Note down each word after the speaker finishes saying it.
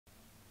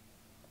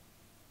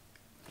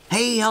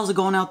Hey, how's it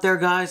going out there,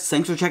 guys?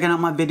 Thanks for checking out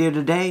my video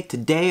today.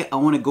 Today, I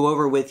want to go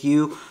over with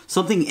you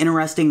something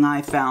interesting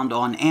I found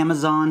on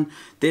Amazon.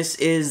 This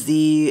is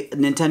the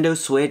Nintendo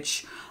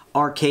Switch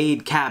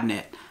arcade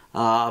cabinet.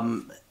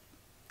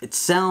 It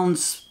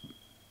sounds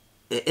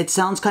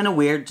kind of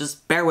weird.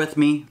 Just bear with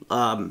me.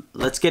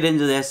 Let's get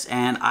into this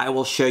and I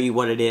will show you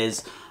what it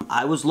is.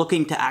 I was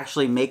looking to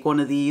actually make one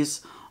of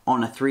these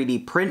on a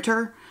 3D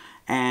printer,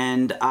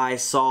 and I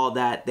saw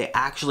that they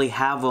actually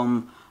have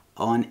them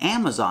on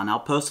Amazon.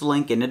 I'll post a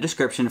link in the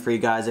description for you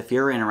guys if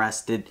you're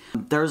interested.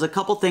 There's a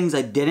couple things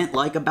I didn't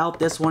like about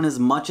this one as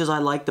much as I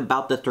liked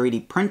about the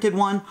 3D printed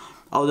one,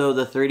 although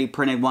the 3D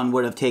printed one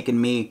would have taken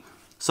me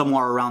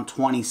somewhere around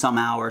 20 some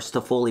hours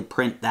to fully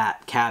print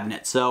that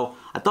cabinet. So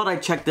I thought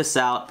I'd check this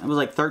out. It was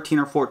like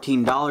 $13 or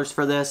 $14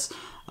 for this.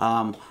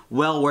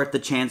 Well worth the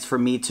chance for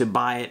me to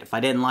buy it. If I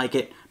didn't like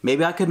it,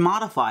 maybe I could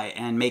modify it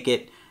and make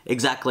it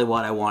exactly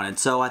what I wanted.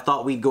 So I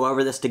thought we'd go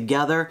over this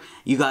together.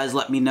 You guys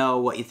let me know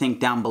what you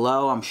think down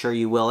below. I'm sure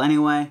you will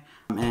anyway.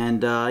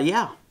 And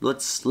yeah,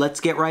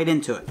 let's get right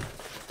into it.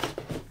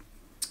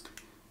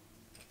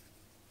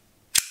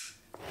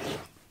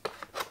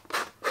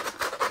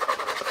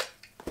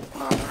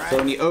 So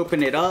when you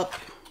open it up,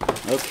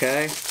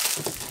 okay,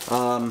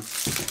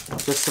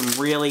 just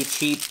some really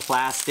cheap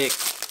plastic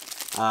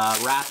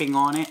wrapping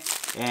on it,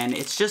 and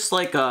it's just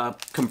like a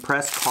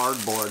compressed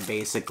cardboard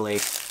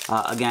basically.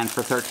 Again,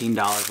 for $13,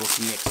 what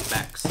can you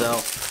expect?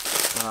 So,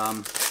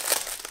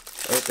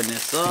 open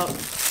this up.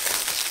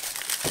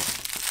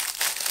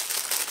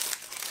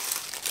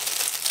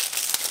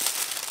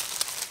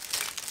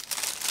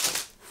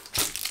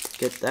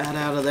 Get that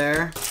out of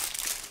there.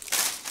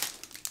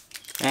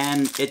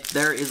 And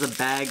there is a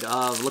bag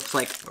of, looks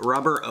like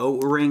rubber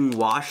O-ring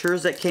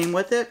washers that came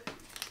with it.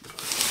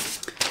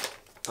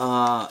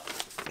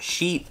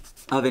 Sheet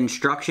of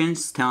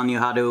instructions telling you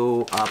how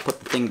to put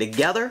the thing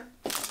together.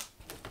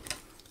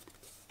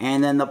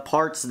 And then the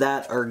parts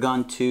that are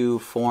going to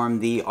form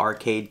the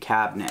arcade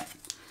cabinet.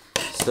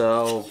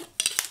 So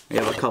we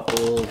have a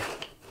couple,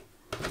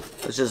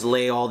 let's just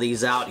lay all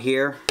these out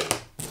here.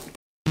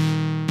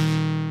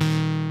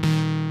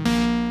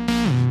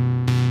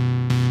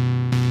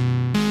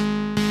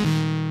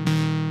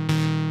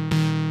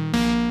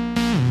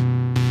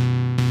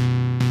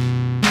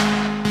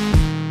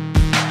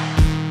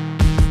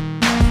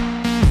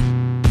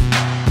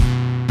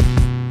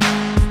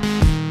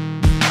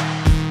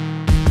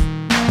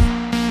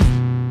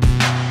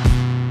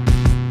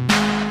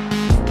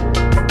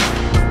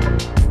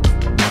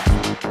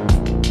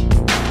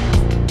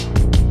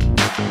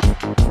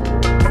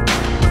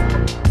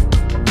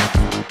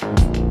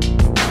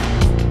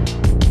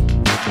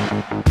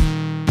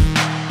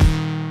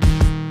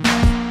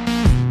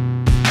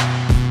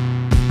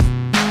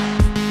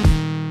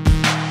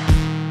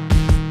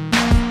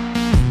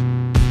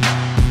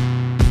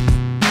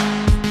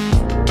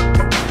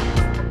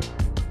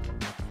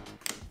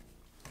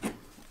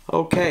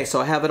 Okay,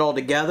 so I have it all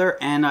together,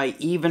 and I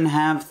even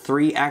have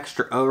 3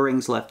 extra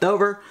O-rings left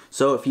over.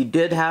 So if you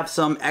did have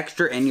some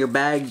extra in your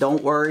bag,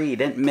 don't worry, you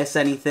didn't miss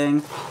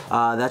anything.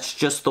 That's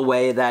just the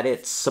way that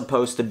it's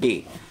supposed to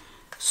be.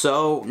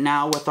 So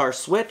now with our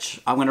Switch,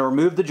 I'm going to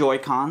remove the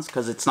Joy-Cons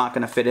because it's not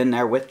going to fit in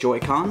there with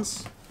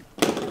Joy-Cons.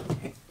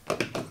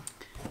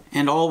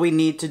 And all we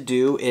need to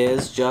do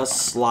is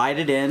just slide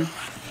it in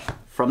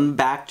from the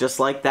back just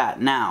like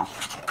that. Now,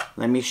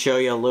 let me show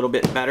you a little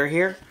bit better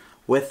here.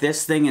 With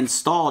this thing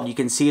installed, you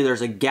can see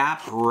there's a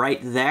gap right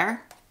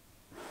there.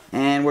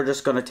 And we're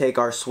just going to take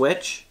our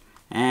Switch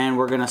and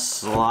we're going to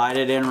slide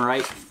it in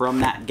right from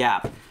that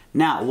gap.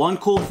 Now, one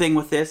cool thing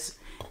with this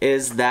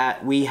is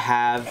that we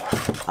have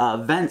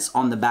vents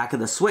on the back of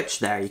the Switch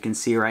there. You can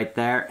see right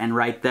there and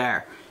right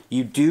there.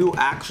 You do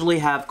actually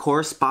have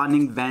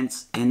corresponding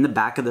vents in the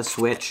back of the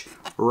Switch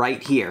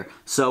right here.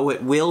 So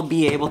it will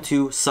be able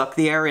to suck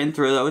the air in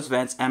through those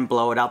vents and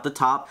blow it out the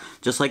top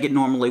just like it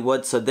normally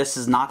would. So this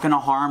is not going to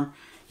harm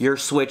your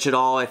Switch at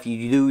all if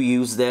you do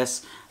use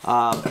this.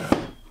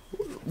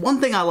 One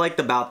thing I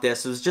liked about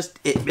this was just,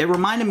 it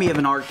reminded me of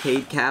an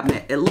arcade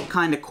cabinet. It looked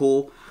kind of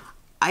cool.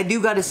 I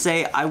do got to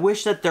say, I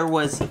wish that there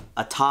was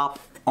a top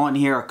on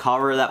here, a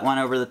cover that went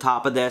over the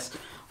top of this.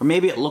 Or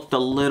maybe it looked a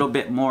little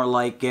bit more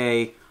like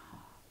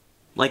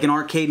an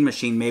arcade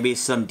machine, maybe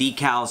some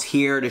decals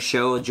here to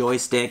show a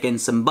joystick and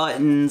some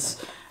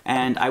buttons.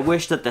 And I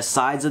wish that the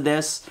sides of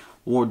this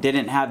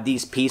didn't have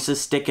these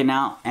pieces sticking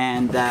out,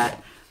 and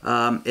that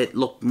it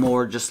looked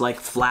more just like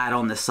flat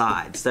on the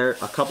sides. There are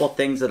a couple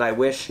things that I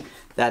wish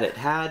that it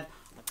had.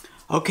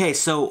 Okay,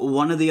 so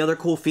one of the other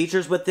cool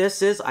features with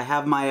this is I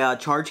have my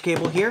charge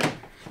cable here,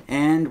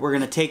 and we're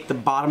gonna take the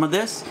bottom of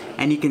this,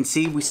 and you can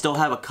see we still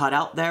have a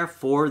cutout there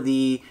for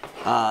the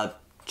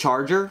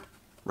charger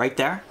right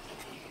there.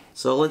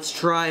 So let's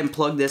try and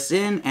plug this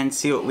in and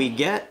see what we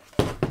get.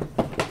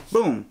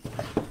 Boom.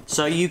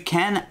 So you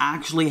can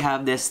actually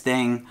have this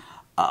thing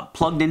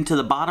plugged into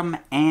the bottom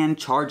and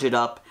charge it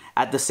up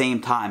at the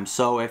same time.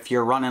 So if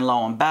you're running low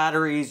on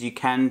batteries, you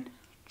can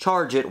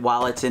charge it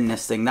while it's in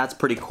this thing. That's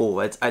pretty cool.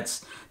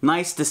 It's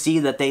nice to see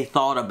that they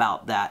thought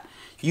about that.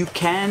 You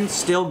can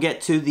still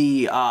get to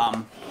the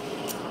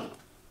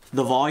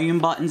volume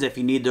buttons if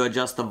you need to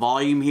adjust the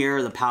volume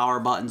here, the power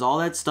buttons, all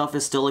that stuff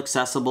is still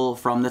accessible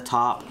from the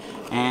top.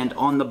 And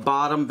on the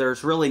bottom,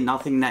 there's really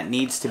nothing that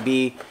needs to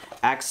be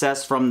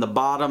accessed from the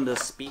bottom to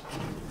speak.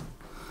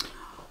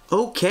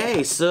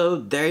 Okay, so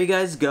there you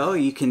guys go.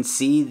 You can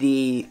see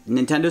the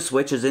Nintendo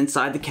Switch is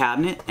inside the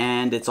cabinet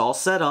and it's all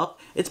set up.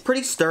 It's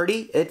pretty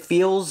sturdy. It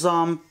feels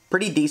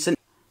pretty decent.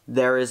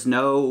 There is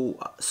no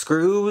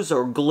screws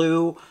or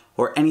glue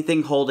or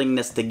anything holding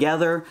this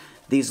together.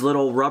 These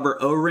little rubber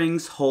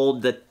O-rings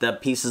hold the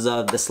pieces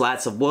of the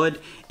slats of wood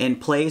in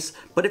place,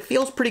 but it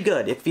feels pretty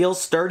good. It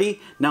feels sturdy.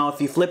 Now, if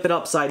you flip it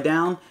upside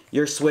down,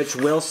 your Switch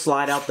will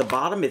slide out the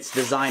bottom. It's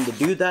designed to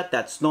do that.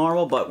 That's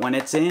normal, but when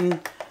it's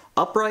in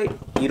upright,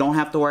 you don't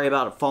have to worry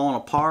about it falling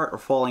apart or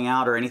falling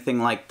out or anything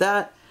like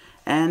that.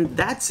 And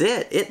that's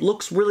it. It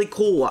looks really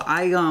cool.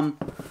 I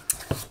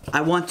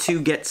want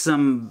to get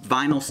some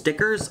vinyl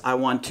stickers. I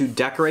want to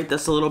decorate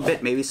this a little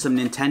bit, maybe some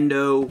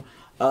Nintendo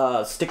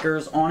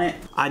stickers on it.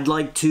 I'd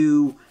like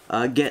to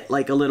get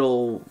like a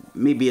little,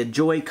 maybe a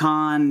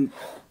Joy-Con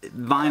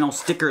vinyl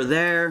sticker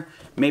there,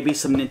 maybe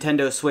some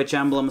Nintendo Switch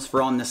emblems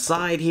for on the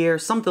side here,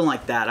 something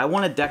like that. I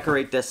want to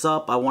decorate this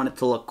up. I want it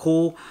to look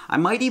cool. I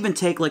might even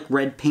take like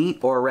red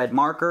paint or a red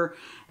marker,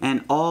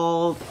 and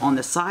all on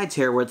the sides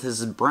here where this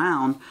is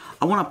brown,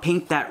 I want to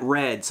paint that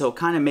red so it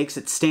kind of makes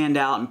it stand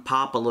out and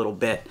pop a little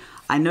bit.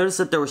 I noticed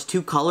that there was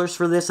two colors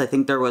for this. I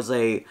think there was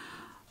a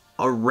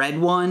red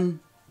one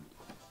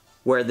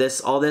where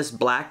all this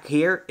black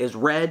here is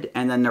red,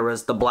 and then there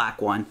was the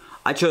black one.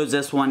 I chose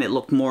this one. It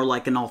looked more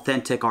like an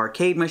authentic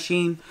arcade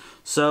machine.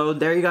 So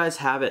there you guys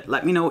have it.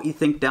 Let me know what you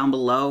think down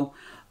below.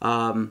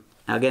 Again,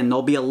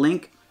 there'll be a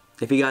link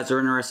if you guys are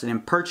interested in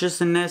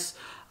purchasing this.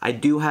 I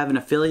do have an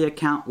affiliate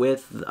account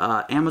with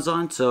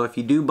Amazon, so if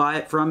you do buy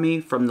it from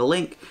me, from the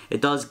link, it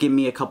does give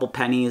me a couple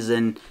pennies,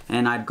 and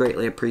I'd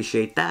greatly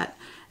appreciate that.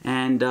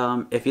 And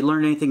if you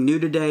learned anything new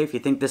today, if you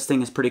think this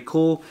thing is pretty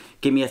cool,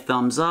 give me a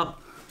thumbs up.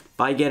 If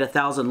I get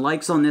 1,000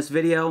 likes on this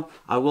video,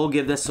 I will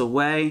give this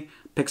away.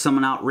 Pick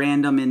someone out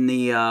random in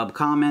the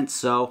comments.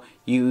 So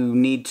you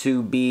need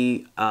to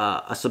be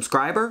a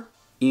subscriber,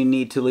 you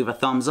need to leave a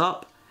thumbs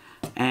up,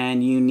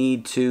 and you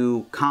need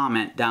to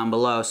comment down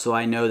below so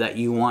I know that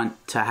you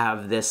want to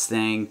have this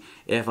thing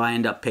if I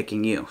end up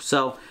picking you.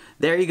 So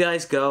there you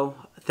guys go.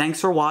 Thanks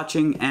for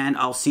watching, and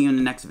I'll see you in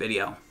the next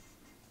video.